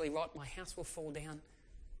will eventually rot, my house will fall down.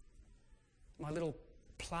 My little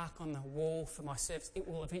plaque on the wall for my service, it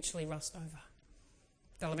will eventually rust over.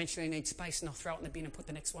 They'll eventually need space and I'll throw it in the bin and put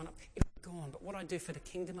the next one up. It'll be gone. But what I do for the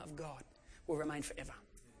kingdom of God will remain forever.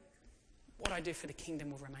 What I do for the kingdom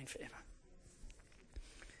will remain forever.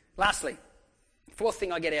 Lastly, fourth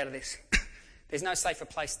thing I get out of this. There's no safer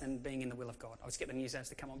place than being in the will of God. I'll just get the news ads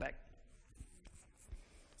to come on back.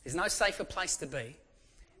 There's no safer place to be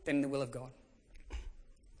than in the will of God.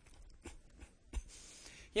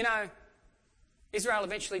 You know, Israel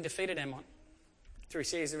eventually defeated Ammon through a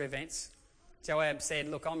series of events. Joab said,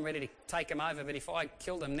 look, I'm ready to take them over, but if I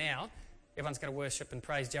kill them now, everyone's going to worship and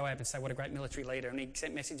praise Joab and say, what a great military leader. And he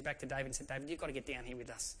sent a message back to David and said, David, you've got to get down here with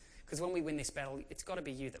us. Because when we win this battle, it's got to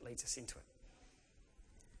be you that leads us into it.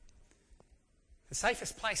 The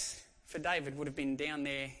safest place for David would have been down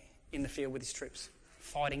there in the field with his troops,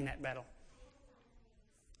 fighting that battle.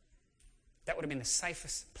 That would have been the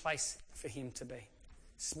safest place for him to be.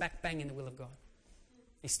 Smack bang in the will of God.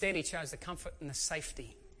 Instead, he chose the comfort and the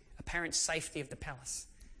safety, apparent safety of the palace,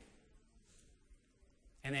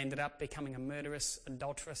 and ended up becoming a murderous,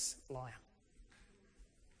 adulterous liar.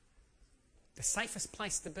 The safest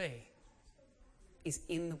place to be is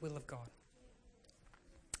in the will of God.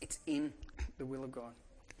 It's in the will of God.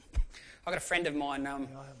 I've got a friend of mine, I've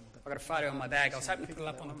got a photo on my bag. I was hoping to put it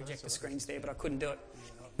up on the projector screens there, but I couldn't do it.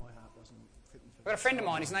 I've got a friend of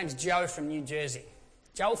mine, his name's Joe from New Jersey.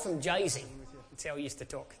 Joe from Jersey, that's how he used to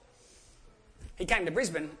talk. He came to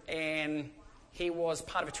Brisbane and he was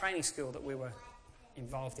part of a training school that we were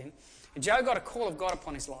involved in. And Joe got a call of God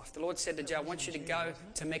upon his life. The Lord said to Joe, I want you to go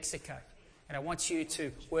to Mexico and I want you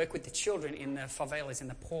to work with the children in the favelas, in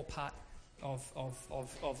the poor part of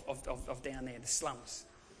down there, the slums.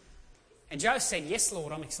 And Joe said, yes,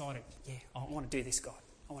 Lord, I'm excited. Yeah, I want to do this, God.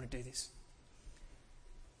 I want to do this.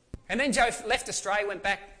 And then Joe left Australia, went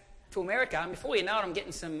back to America, and before you know it, I'm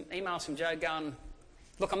getting some emails from Joe going,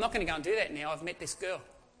 look, I'm not going to go and do that now. I've met this girl.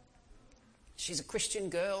 She's a Christian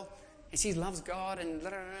girl, and she loves God, and blah,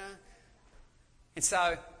 blah, blah. And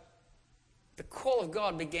so the call of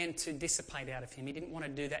God began to dissipate out of him. He didn't want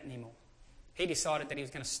to do that anymore. He decided that he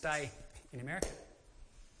was going to stay in America.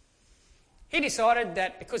 He decided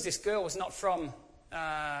that because this girl was not from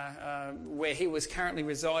where he was currently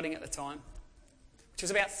residing at the time, which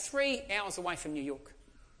was about 3 hours away from New York.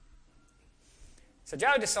 So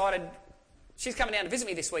Joe decided, she's coming down to visit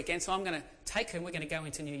me this weekend, so I'm going to take her and we're going to go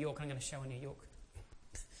into New York. I'm going to show her New York.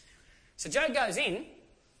 So Joe goes in,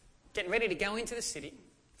 getting ready to go into the city,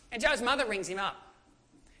 and Joe's mother rings him up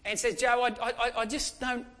and says, Joe, I just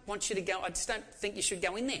don't want you to go. I just don't think you should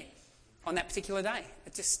go in there on that particular day.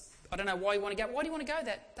 I don't know why you want to go. Why do you want to go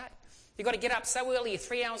that day? You've got to get up so early, you're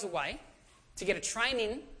 3 hours away, to get a train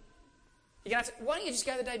in. You're going to have to, why don't you just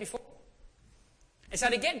go the day before? And so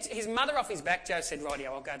to get his mother off his back, Joe said, rightio,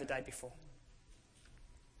 I'll go the day before.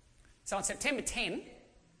 So on September 10,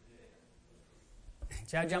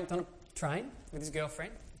 Joe jumped on a train with his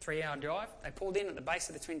girlfriend, 3 hour drive. They pulled in at the base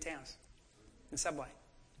of the Twin Towers, the subway.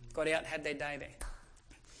 Got out and had their day there.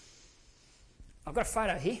 I've got a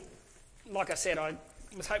photo here. Like I said, I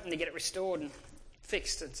was hoping to get it restored and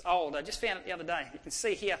fixed. It's old. I just found it the other day. You can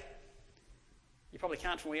see here. You probably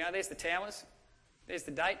can't from where you are. There's the towers. There's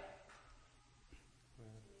the date.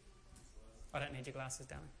 I don't need your glasses,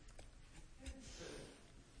 darling.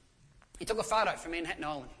 He took a photo from Manhattan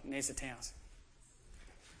Island, and there's the towers.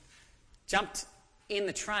 Jumped in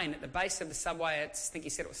the train at the base of the subway at, I think he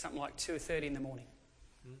said it was something like 2:30 in the morning.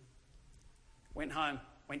 Went home,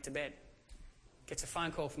 went to bed. Gets a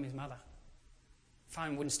phone call from his mother.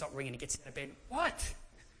 Phone wouldn't stop ringing. He gets out of bed. What?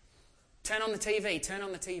 Turn on the TV, turn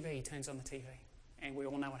on the TV. He turns on the TV. And we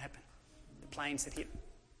all know what happened. The planes that hit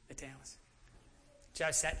the towers.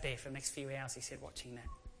 Joe sat there for the next few hours, he said, watching that.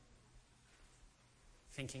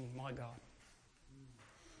 Thinking, my God,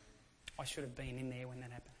 I should have been in there when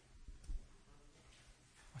that happened.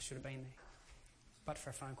 I should have been there. But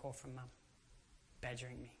for a phone call from Mum,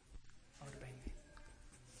 badgering me, I would have been there.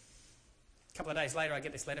 A couple of days later, I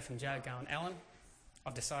get this letter from Joe going, Alan,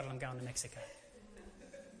 I've decided I'm going to Mexico.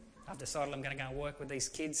 I've decided I'm going to go and work with these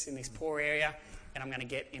kids in this poor area, and I'm going to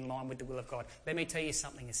get in line with the will of God. Let me tell you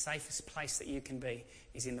something. The safest place that you can be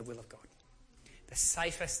is in the will of God. The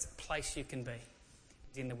safest place you can be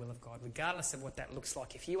is in the will of God, regardless of what that looks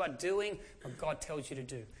like. If you are doing what God tells you to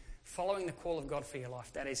do, following the call of God for your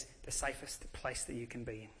life, that is the safest place that you can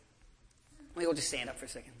be in. We all just stand up for a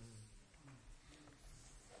second.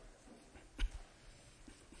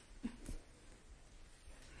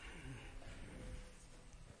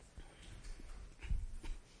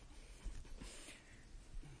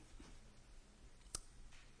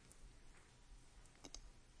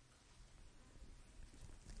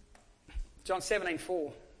 John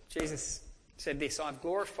 17:4, Jesus said this, I've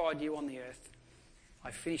glorified you on the earth.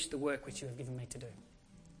 I've finished the work which you have given me to do.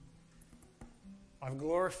 I've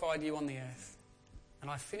glorified you on the earth, and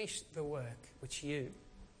I've finished the work which you,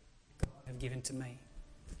 God, have given to me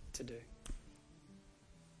to do.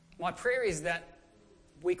 My prayer is that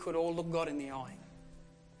we could all look God in the eye,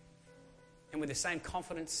 and with the same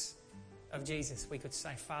confidence of Jesus, we could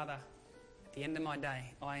say, Father, at the end of my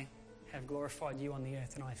day, I have glorified you on the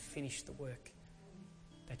earth, and I have finished the work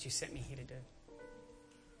that you sent me here to do.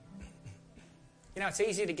 You know, it's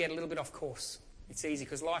easy to get a little bit off course. It's easy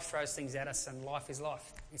because life throws things at us and life is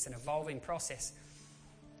life. It's an evolving process.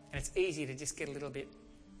 And it's easy to just get a little bit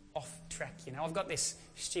off track, you know. I've got this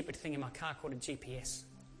stupid thing in my car called a GPS.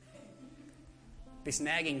 This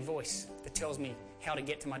nagging voice that tells me how to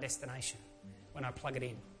get to my destination when I plug it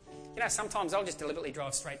in. You know, sometimes I'll just deliberately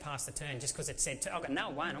drive straight past the turn just because it said, I'll go, no,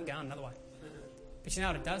 it won't, I'm going another way. But you know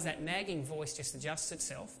what it does? That nagging voice just adjusts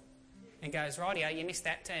itself and goes, rightio, you missed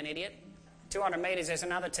that turn, idiot. 200 metres, there's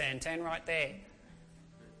another turn right there.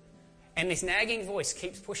 And this nagging voice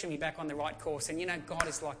keeps pushing me back on the right course. And you know, God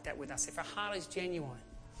is like that with us. If our heart is genuine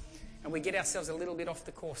and we get ourselves a little bit off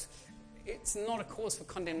the course, it's not a cause for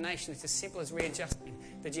condemnation. It's as simple as readjusting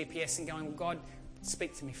the GPS and going, well, God,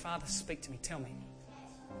 speak to me. Father, speak to me. Tell me.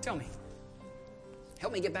 Tell me.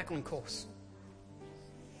 Help me get back on course.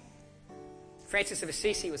 Francis of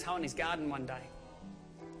Assisi was hoeing his garden one day.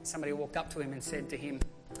 Somebody walked up to him and said to him,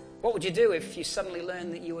 what would you do if you suddenly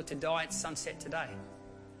learned that you were to die at sunset today?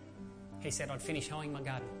 He said, I'd finish hoeing my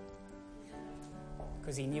garden.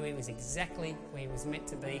 Because he knew he was exactly where he was meant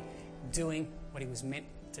to be, doing what he was meant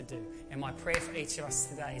to do. And my prayer for each of us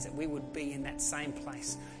today is that we would be in that same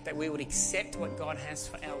place, that we would accept what God has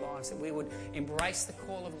for our lives, that we would embrace the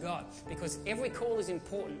call of God. Because every call is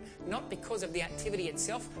important, not because of the activity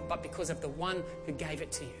itself, but because of the one who gave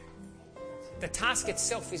it to you. The task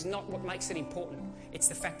itself is not what makes it important. It's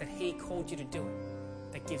the fact that he called you to do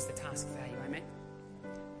it that gives the task value. Amen?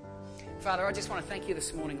 Father, I just want to thank you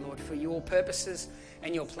this morning, Lord, for your purposes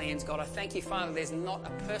and your plans, God. I thank you, Father, there's not a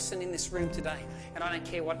person in this room today, and I don't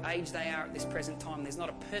care what age they are at this present time, there's not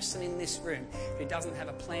a person in this room who doesn't have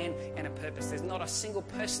a plan and a purpose. There's not a single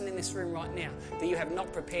person in this room right now that you have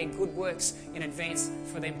not prepared good works in advance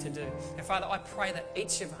for them to do. And Father, I pray that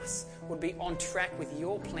each of us would be on track with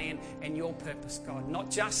your plan and your purpose, God. Not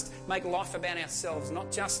just make life about ourselves,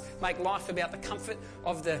 not just make life about the comfort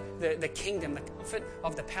of the kingdom, the comfort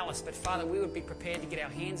of the palace, but Father, we would be prepared to get our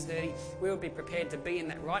hands dirty. We would be prepared to be in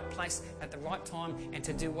that right place at the right time and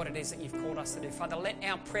to do what it is that you've called us to do. Father, let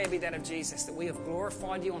our prayer be that of Jesus, that we have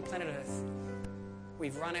glorified you on planet Earth.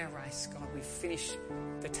 We've run our race, God. We've finished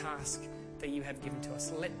the task that you have given to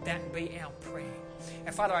us. Let that be our prayer.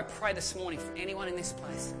 And Father, I pray this morning for anyone in this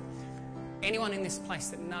place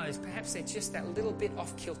that knows perhaps they're just that little bit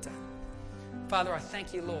off kilter. Father, I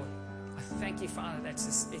thank you, Lord. I thank you, Father, that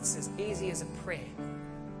it's as easy as a prayer.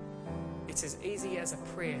 It's as easy as a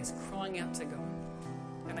prayer, as crying out to God,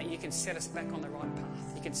 and that you can set us back on the right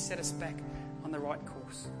path. You can set us back on the right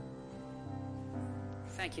course.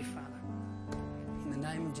 Thank you, Father. In the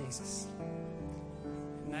name of Jesus.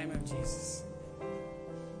 In the name of Jesus.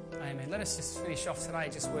 Amen. Let us just finish off today,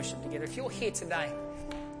 just worship together. If you're here today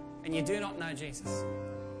and you do not know Jesus,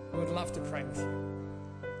 we would love to pray with you.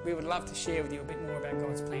 We would love to share with you a bit more about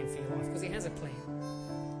God's plan for your life, because he has a plan.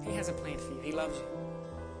 He has a plan for you. He loves you.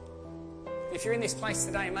 If you're in this place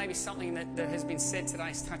today, maybe something that has been said today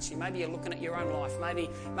has touched you. Maybe you're looking at your own life. Maybe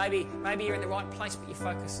you're in the right place, but your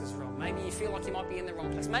focus is wrong. Maybe you feel like you might be in the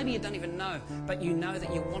wrong place. Maybe you don't even know, but you know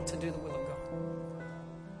that you want to do the will of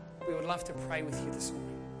God. We would love to pray with you this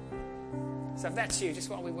morning. So if that's you, just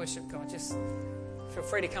while we worship God, just feel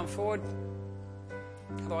free to come forward.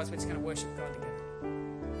 Otherwise, we're just going to worship God together.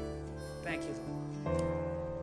 Thank you, Lord.